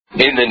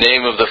In the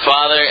name of the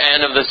Father,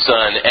 and of the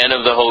Son, and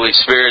of the Holy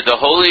Spirit, the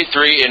Holy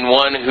Three in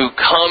One, who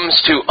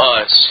comes to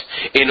us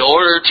in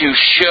order to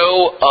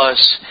show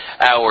us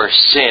our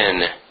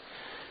sin,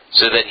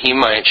 so that He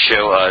might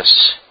show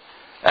us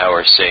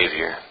our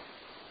Savior.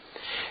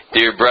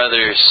 Dear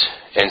brothers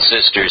and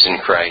sisters in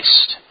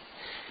Christ,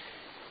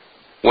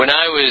 when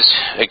I was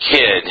a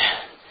kid,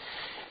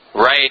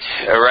 right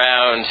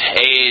around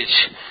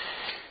age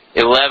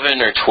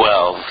 11 or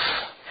 12,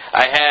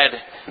 I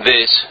had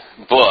this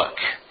book.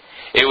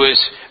 It was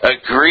a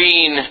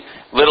green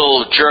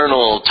little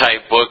journal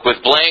type book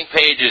with blank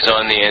pages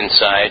on the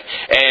inside,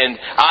 and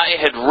I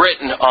had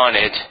written on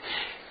it,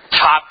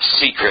 "Top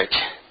Secret,"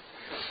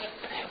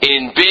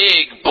 in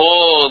big,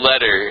 bold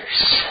letters.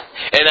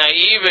 And I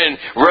even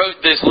wrote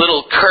this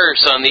little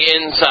curse on the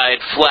inside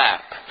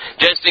flap,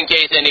 just in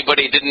case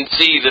anybody didn't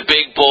see the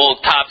big,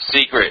 bold "Top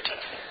Secret."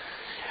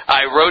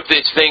 I wrote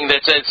this thing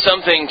that said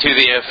something to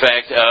the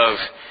effect of,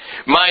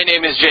 "My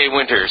name is Jay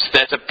Winters."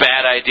 That's a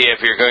bad idea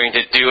if you're going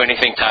to do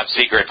anything top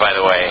secret, by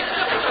the way.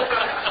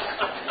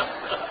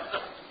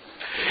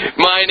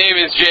 "My name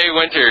is Jay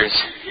Winters,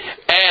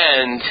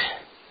 and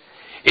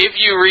if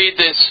you read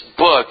this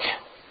book,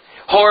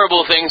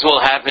 horrible things will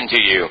happen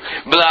to you.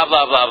 Blah,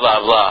 blah, blah, blah,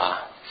 blah."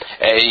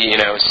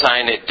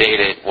 Sign it, date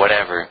it,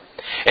 whatever.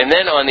 And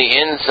then on the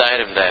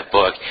inside of that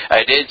book,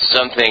 I did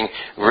something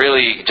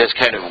really just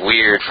kind of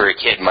weird for a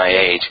kid my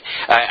age.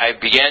 I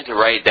began to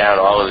write down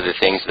all of the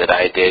things that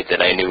I did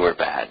that I knew were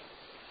bad.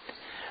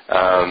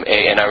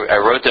 And I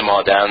wrote them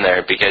all down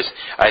there because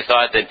I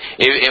thought that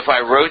if I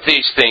wrote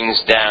these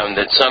things down,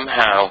 that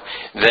somehow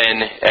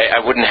then I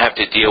wouldn't have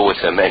to deal with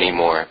them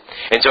anymore.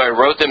 And so I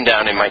wrote them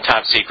down in my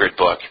top secret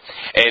book,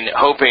 and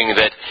hoping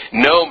that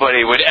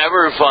nobody would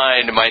ever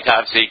find my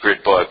top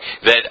secret book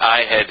that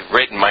I had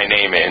written my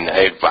name in.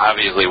 It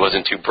obviously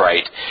wasn't too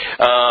bright.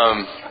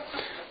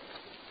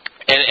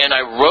 And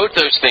I wrote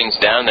those things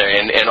down there,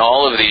 and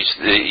all of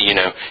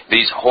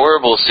these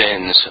horrible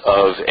sins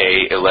of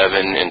a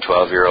 11 and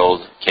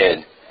 12-year-old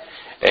kid.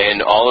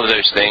 And all of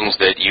those things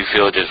that you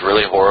feel just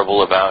really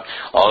horrible about,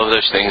 all of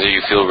those things that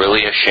you feel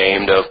really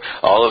ashamed of,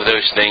 all of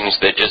those things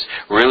that just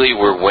really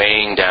were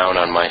weighing down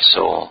on my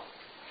soul.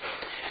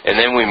 And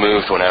then we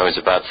moved when I was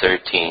about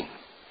 13.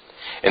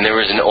 And there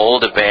was an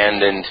old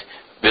abandoned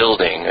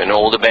building, an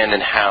old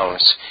abandoned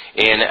house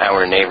in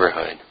our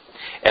neighborhood.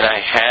 And I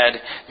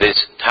had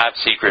this top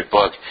secret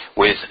book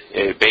with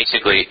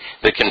basically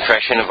the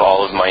confession of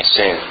all of my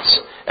sins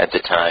at the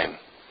time.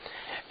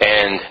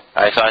 And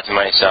I thought to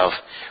myself,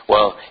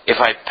 well, if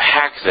I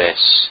pack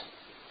this,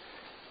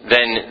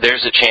 then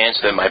there's a chance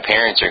that my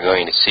parents are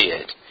going to see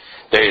it.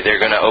 They're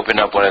going to open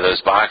up one of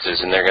those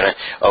boxes, and they're going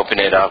to open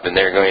it up, and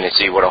they're going to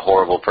see what a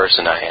horrible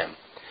person I am.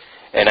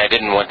 And I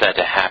didn't want that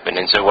to happen.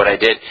 And so what I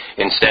did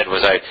instead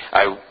was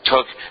I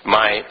took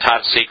my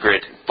top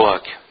secret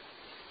book,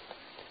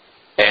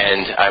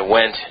 and I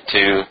went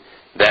to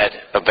that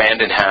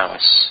abandoned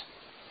house.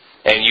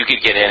 And you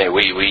could get in it.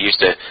 We used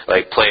to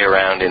play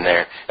around in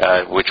there,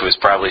 which was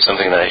probably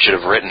something that I should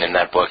have written in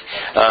that book.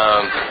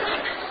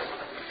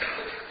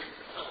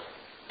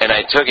 And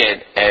I took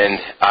it and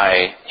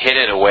I hid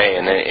it away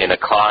in a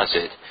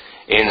closet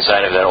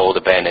inside of that old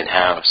abandoned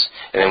house.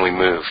 And then we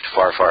moved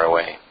far, far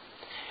away.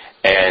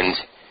 And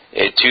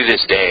to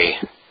this day,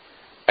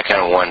 I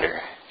kind of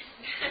wonder.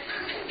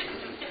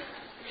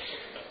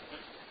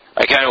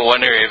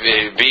 If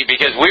it'd be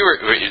because we were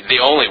the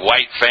only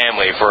white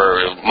family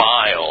for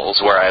miles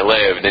where I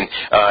lived, and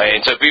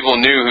so people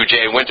knew who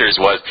Jay Winters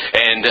was.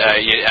 And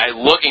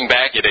looking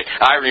back at it,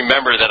 I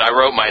remember that I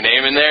wrote my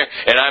name in there,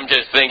 and I'm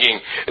just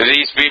thinking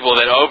these people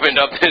that opened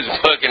up this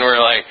book and were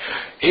like,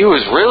 "He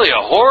was really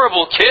a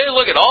horrible kid.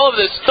 Look at all of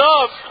this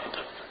stuff."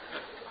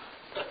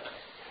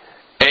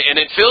 And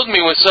it filled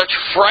me with such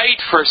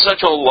fright for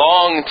such a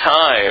long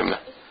time.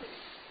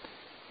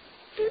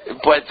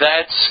 But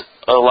that's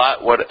a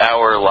lot what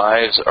our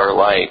lives are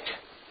like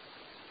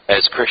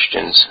as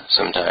Christians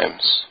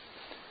sometimes.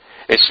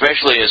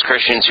 Especially as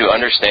Christians who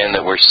understand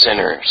that we're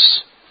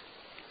sinners.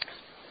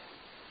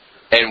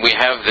 And we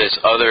have this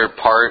other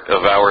part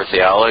of our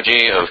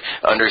theology of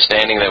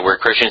understanding that we're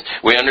Christians.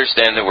 We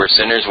understand that we're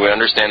sinners. We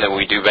understand that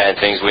we do bad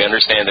things. We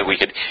understand that we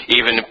could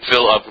even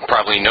fill up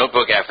probably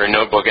notebook after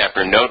notebook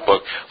after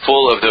notebook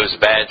full of those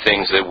bad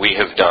things that we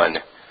have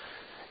done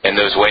and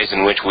those ways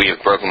in which we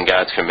have broken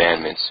God's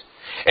commandments.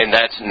 And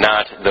that's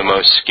not the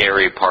most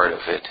scary part of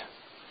it.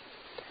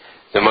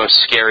 The most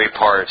scary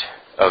part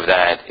of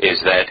that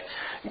is that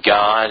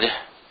God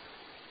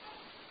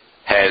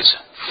has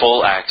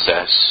full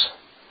access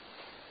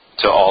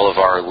to all of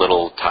our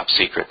little top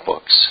secret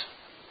books.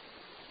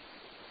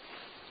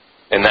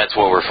 And that's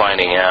what we're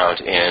finding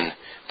out in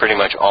pretty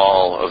much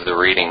all of the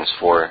readings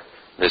for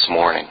this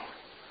morning.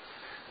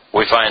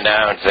 We find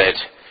out that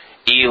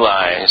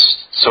Eli's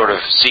sort of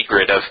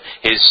secret of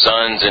his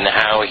sons and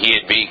how he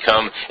had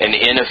become an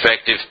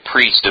ineffective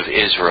priest of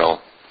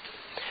Israel.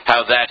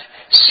 How that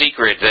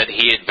secret that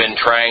he had been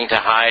trying to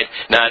hide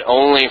not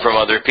only from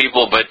other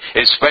people but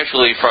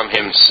especially from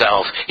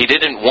himself. He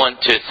didn't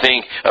want to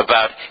think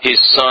about his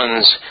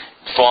sons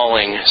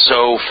falling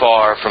so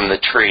far from the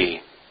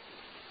tree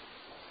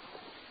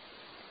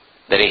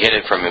that he hid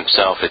it from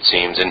himself, it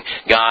seems. And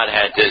God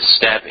had to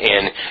step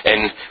in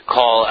and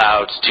call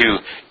out to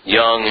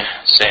young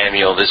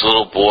Samuel, this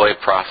little boy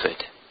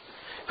prophet,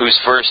 whose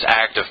first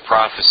act of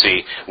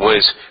prophecy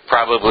was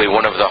probably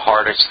one of the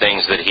hardest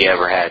things that he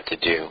ever had to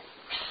do.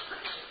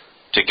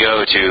 To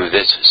go to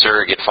this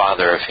surrogate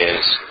father of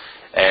his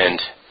and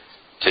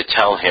to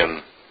tell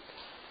him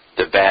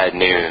the bad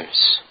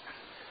news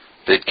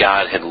that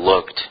God had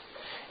looked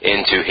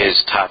into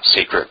his top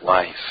secret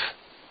life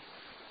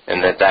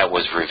and that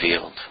was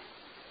revealed.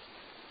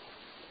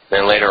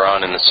 Then later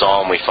on in the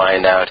psalm we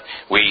find out,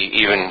 we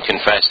even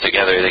confess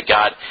together that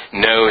God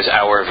knows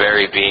our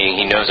very being.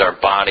 He knows our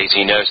bodies.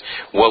 He knows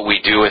what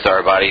we do with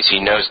our bodies. He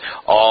knows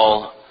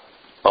all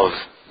of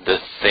the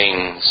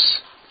things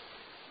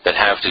that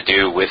have to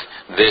do with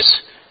this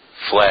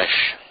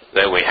flesh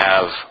that we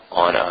have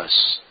on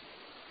us.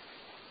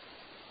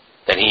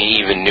 That He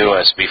even knew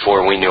us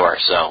before we knew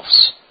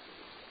ourselves.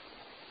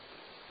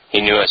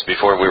 He knew us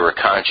before we were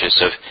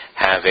conscious of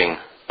having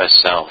a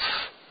self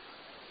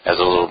as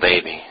a little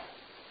baby.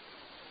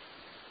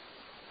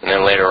 And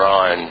then later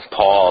on,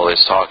 Paul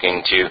is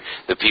talking to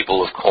the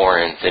people of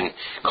Corinth and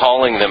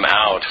calling them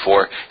out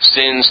for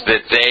sins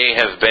that they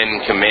have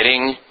been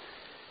committing,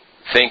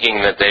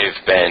 thinking that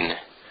they've been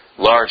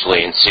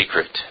largely in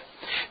secret.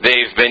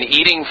 They've been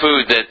eating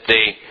food that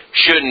they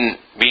shouldn't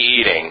be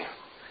eating.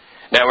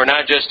 Now, we're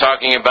not just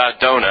talking about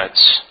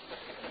donuts.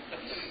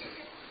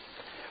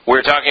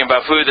 We're talking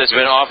about food that's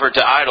been offered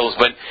to idols,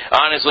 but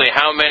honestly,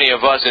 how many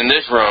of us in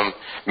this room,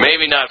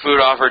 maybe not food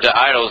offered to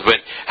idols,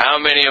 but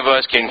how many of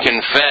us can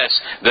confess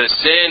the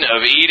sin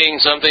of eating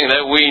something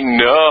that we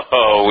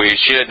know we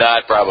should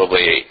not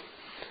probably eat?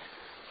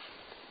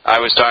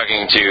 I was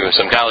talking to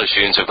some college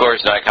students, of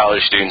course not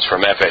college students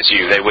from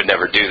FSU, they would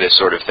never do this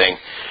sort of thing.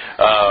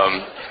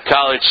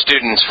 College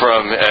students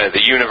from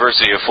the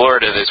University of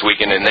Florida this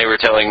weekend, and they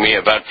were telling me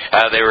about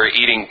how they were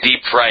eating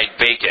deep-fried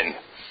bacon.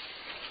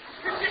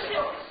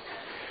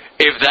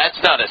 If that's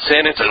not a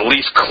sin, it's at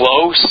least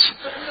close.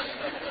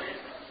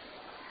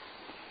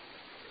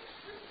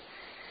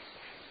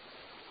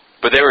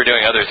 But they were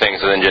doing other things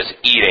than just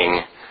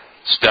eating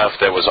stuff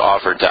that was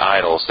offered to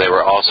idols. They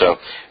were also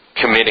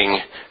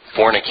committing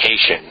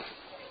fornication.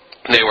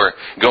 They were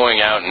going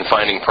out and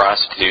finding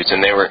prostitutes,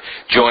 and they were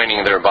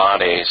joining their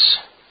bodies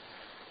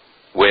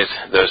with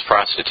those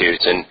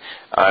prostitutes. And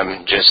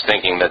I'm just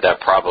thinking that that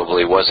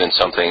probably wasn't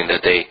something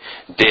that they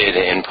did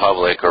in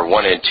public or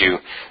wanted to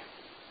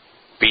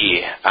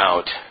be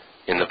out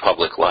in the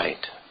public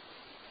light.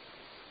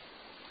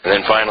 And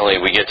then finally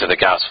we get to the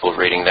gospel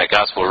reading, that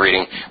gospel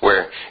reading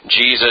where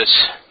Jesus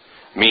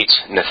meets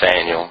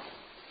Nathanael.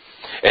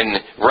 And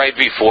right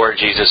before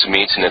Jesus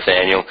meets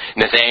Nathanael,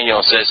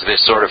 Nathanael says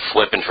this sort of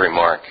flippant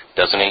remark,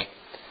 doesn't he?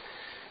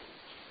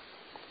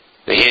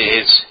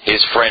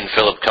 His friend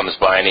Philip comes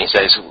by and he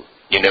says,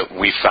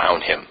 we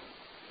found him.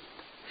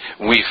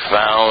 We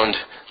found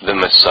the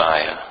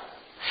Messiah.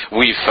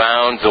 We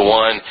found the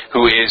one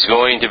who is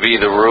going to be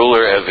the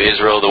ruler of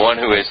Israel, the one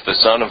who is the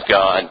Son of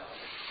God.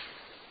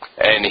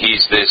 And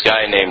he's this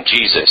guy named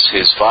Jesus.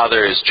 His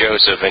father is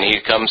Joseph, and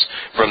he comes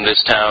from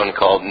this town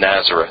called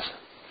Nazareth.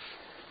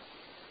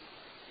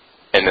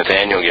 And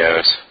Nathanael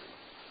goes,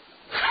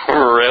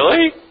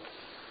 really?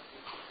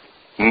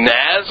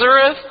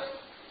 Nazareth?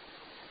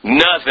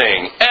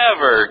 Nothing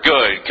ever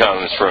good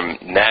comes from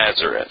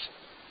Nazareth.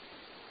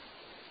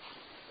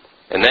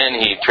 And then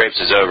he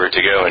traipses over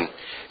to go and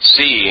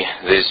see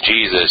this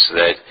Jesus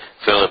that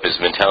Philip has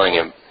been telling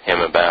him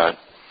about.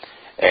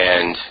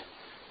 And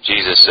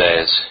Jesus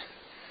says,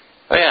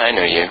 oh yeah, I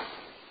know you.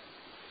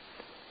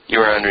 You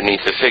were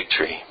underneath the fig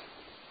tree.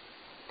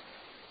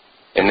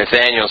 And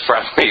Nathanael's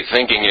probably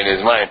thinking in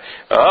his mind,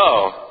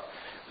 well,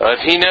 if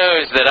he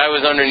knows that I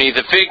was underneath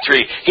the fig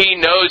tree, he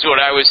knows what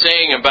I was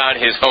saying about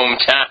his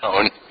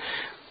hometown.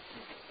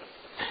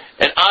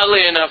 And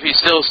oddly enough, he's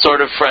still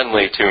sort of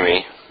friendly to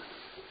me.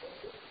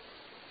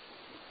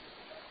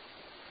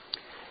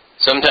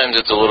 Sometimes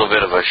it's a little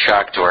bit of a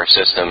shock to our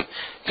system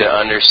to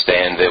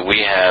understand that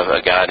we have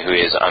a God who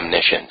is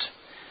omniscient.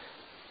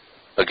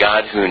 A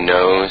God who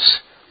knows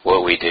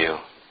what we do.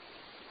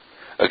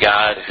 A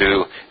God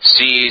who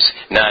sees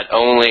not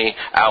only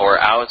our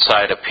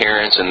outside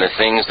appearance and the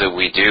things that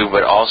we do,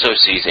 but also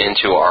sees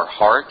into our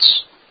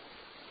hearts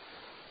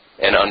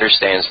and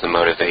understands the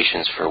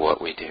motivations for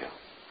what we do.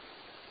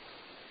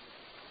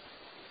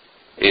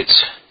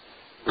 It's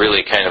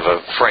really kind of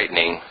a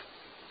frightening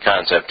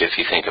concept if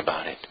you think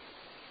about it.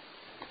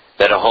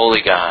 That a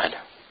holy God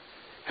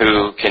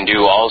who can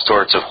do all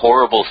sorts of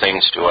horrible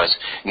things to us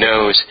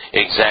knows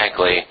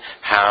exactly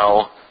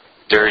how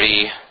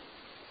dirty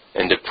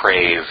and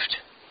depraved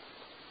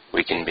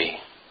we can be.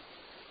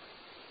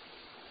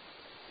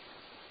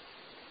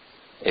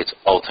 It's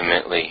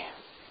ultimately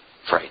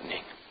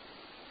frightening.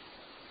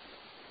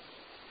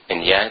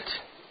 And yet,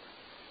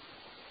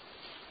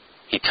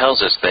 He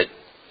tells us that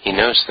He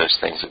knows those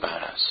things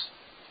about us.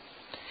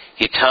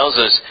 He tells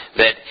us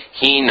that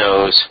He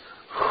knows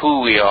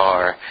who we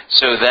are,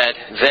 so that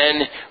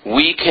then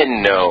we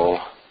can know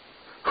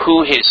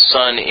who His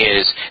Son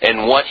is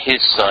and what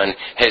His Son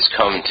has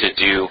come to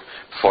do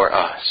for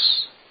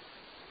us.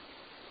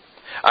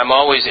 I'm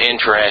always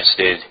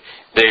interested.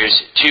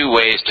 There's two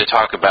ways to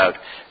talk about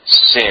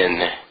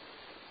sin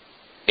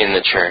in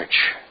the church.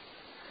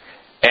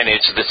 And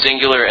it's the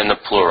singular and the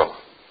plural.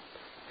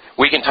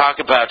 We can talk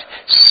about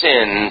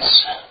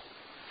sins,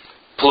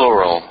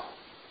 plural.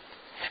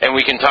 And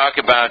we can talk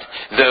about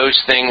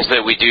those things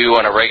that we do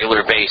on a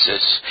regular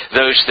basis.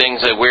 Those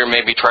things that we're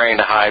maybe trying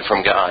to hide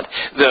from God.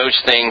 Those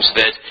things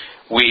that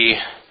we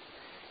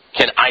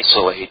can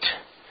isolate.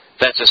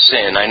 That's a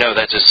sin. I know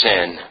that's a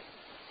sin.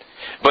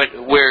 But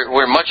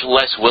we're much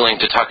less willing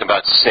to talk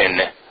about sin,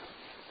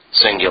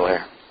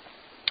 singular.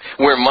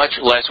 We're much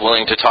less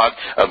willing to talk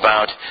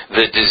about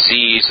the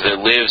disease that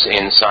lives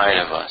inside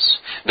of us.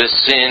 The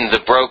sin,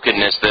 the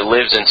brokenness that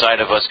lives inside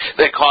of us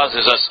that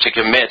causes us to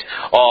commit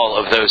all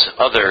of those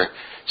other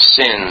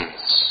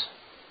sins.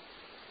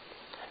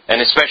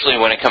 And especially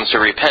when it comes to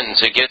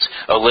repentance, it gets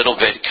a little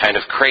bit kind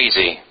of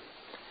crazy.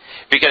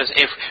 Because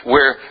if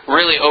we're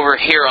really over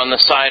here on the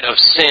side of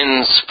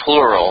sins,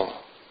 plural,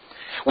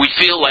 we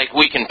feel like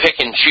we can pick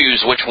and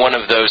choose which one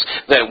of those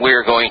that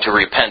we're going to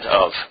repent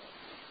of.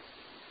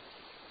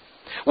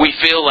 We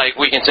feel like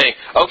we can say,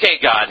 okay,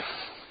 God,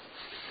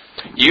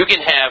 you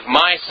can have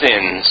my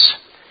sins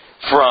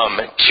from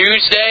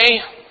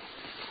Tuesday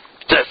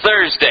to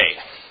Thursday.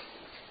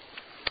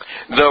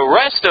 The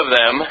rest of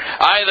them,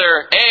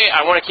 either A,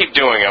 I want to keep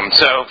doing them,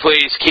 so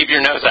please keep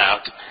your nose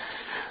out.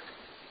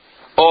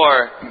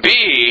 Or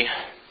B,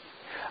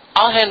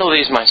 I'll handle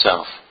these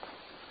myself.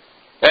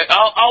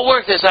 I'll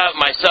work this out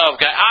myself.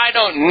 God, I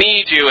don't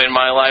need you in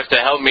my life to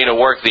help me to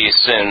work these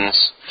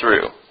sins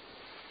through.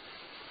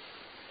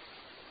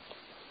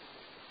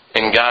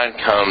 And God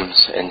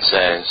comes and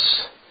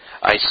says,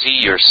 I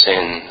see your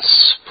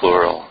sins,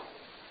 plural,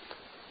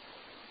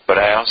 but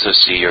I also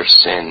see your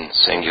sin,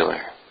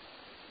 singular.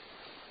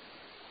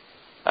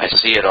 I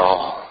see it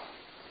all.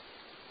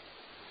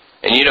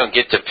 And you don't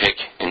get to pick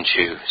and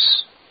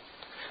choose.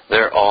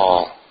 They're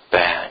all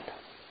bad.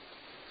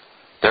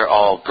 They're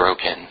all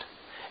broken.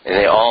 And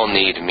they all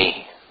need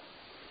me.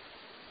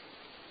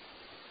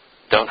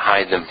 Don't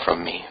hide them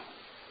from me.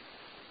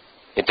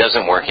 It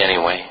doesn't work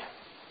anyway.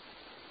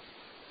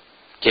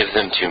 Give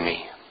them to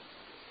me.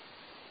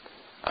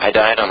 I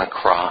died on a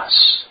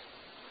cross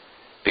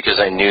because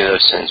I knew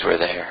those sins were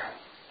there.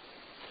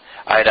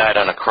 I died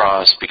on a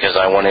cross because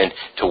I wanted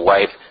to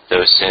wipe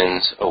those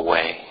sins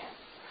away.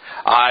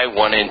 I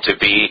wanted to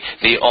be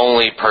the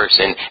only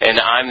person, and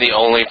I'm the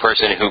only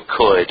person who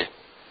could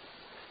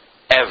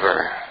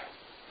ever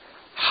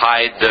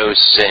hide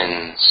those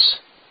sins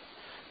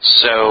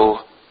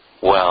so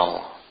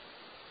well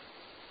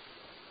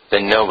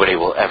that nobody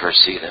will ever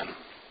see them.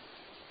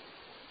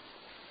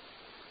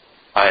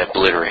 I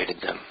obliterated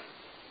them.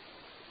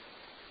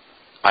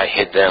 I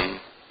hid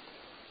them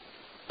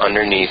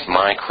underneath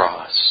my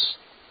cross,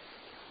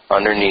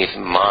 underneath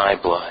my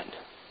blood,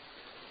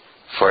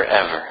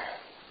 forever.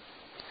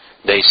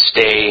 They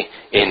stay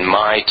in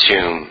my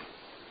tomb,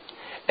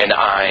 and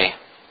I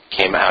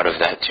came out of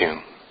that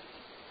tomb.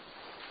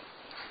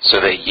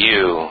 So that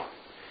you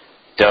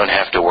don't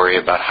have to worry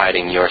about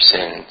hiding your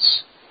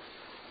sins.